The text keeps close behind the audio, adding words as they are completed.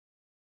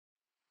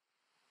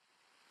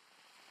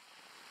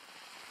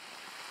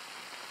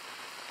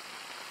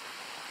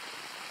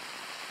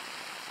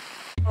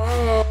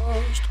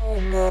lost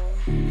all my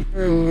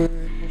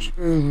feelings.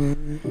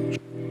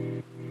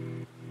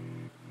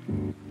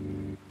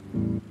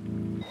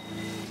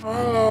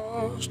 I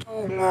lost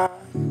all my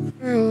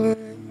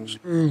feelings.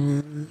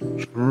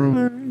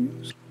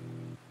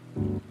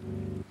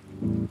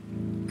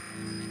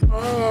 I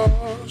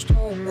lost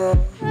all my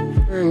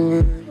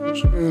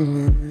feelings.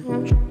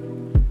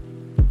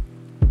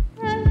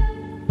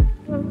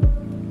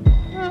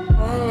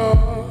 I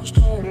lost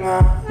all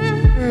my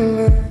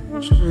feelings.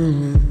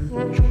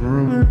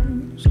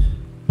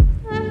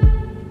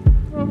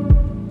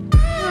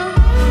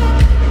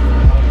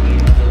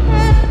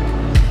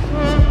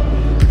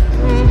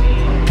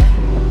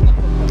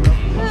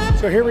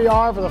 So here we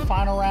are for the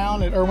final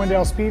round at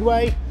Irwindale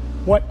Speedway.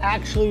 What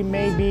actually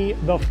may be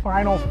the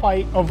final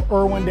fight of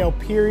Irwindale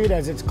period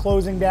as it's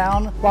closing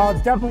down. While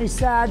it's definitely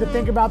sad to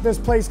think about this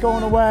place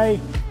going away,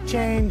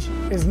 change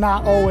is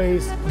not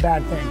always a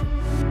bad thing.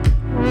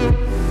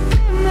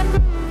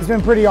 It's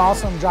been pretty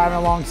awesome driving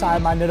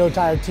alongside my Nitto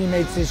Tire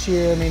teammates this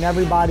year. I mean,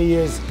 everybody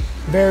is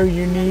very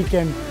unique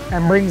and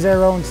brings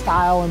their own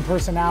style and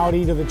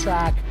personality to the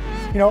track.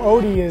 You know,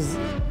 Odie is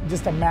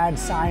just a mad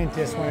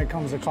scientist when it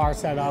comes to car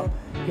setup.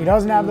 He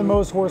doesn't have the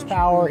most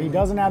horsepower, he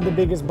doesn't have the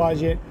biggest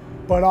budget,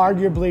 but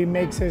arguably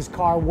makes his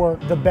car work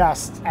the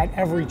best at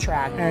every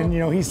track. And you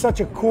know, he's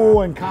such a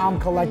cool and calm,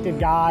 collected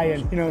guy,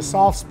 and you know,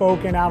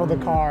 soft-spoken out of the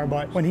car,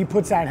 but when he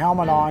puts that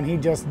helmet on, he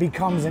just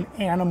becomes an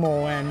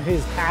animal, and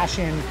his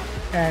passion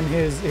and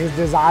his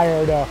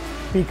desire to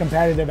be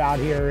competitive out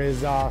here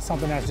is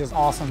something that's just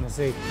awesome to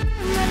see.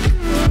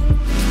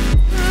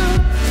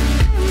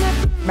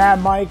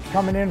 Mad Mike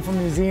coming in from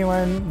New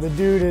Zealand. The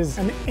dude is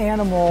an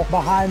animal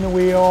behind the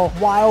wheel,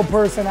 wild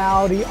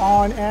personality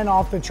on and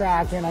off the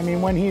track. And I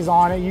mean, when he's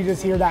on it, you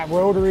just hear that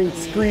rotary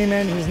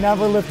screaming. He's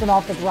never lifting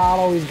off the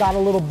throttle. He's got a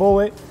little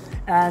bullet,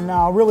 and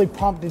really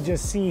pumped to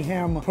just see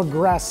him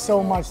progress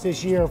so much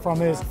this year from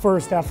his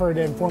first effort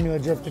in Formula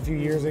Drift a few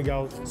years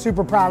ago.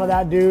 Super proud of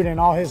that dude, and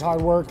all his hard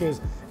work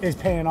is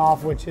paying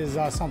off, which is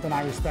something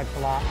I respect a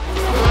lot.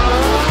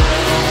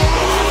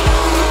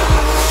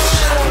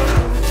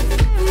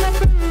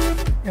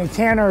 You know,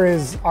 Tanner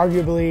is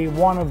arguably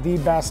one of the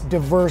best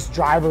diverse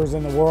drivers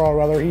in the world,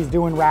 whether he's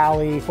doing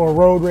rally or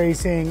road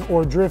racing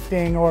or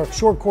drifting or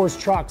short course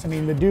trucks. I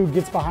mean, the dude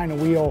gets behind a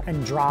wheel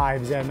and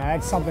drives, and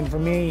that's something for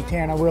me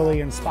Tanner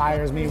really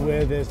inspires me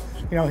with is,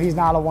 you know, he's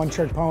not a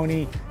one-trick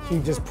pony. He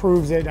just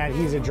proves it that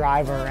he's a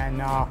driver,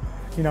 and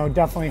you know,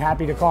 definitely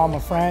happy to call him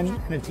a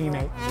friend and a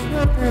teammate.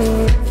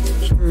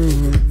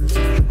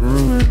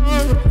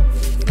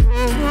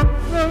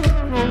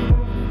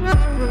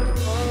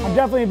 I'm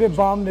definitely a bit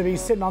bummed to be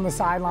sitting on the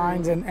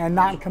sidelines and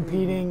not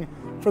competing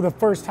for the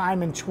first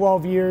time in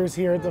 12 years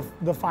here at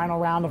the final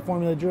round of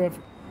Formula Drift.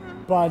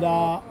 But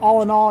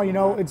all in all, you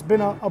know, it's been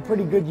a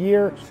pretty good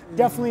year.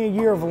 Definitely a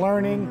year of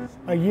learning,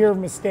 a year of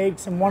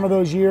mistakes, and one of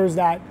those years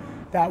that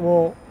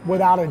will,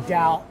 without a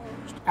doubt,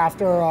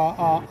 after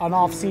an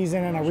off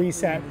season and a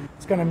reset,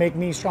 it's going to make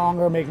me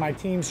stronger, make my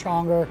team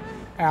stronger.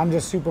 And I'm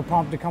just super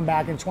pumped to come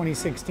back in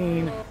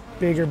 2016,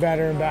 bigger,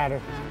 better, and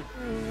better.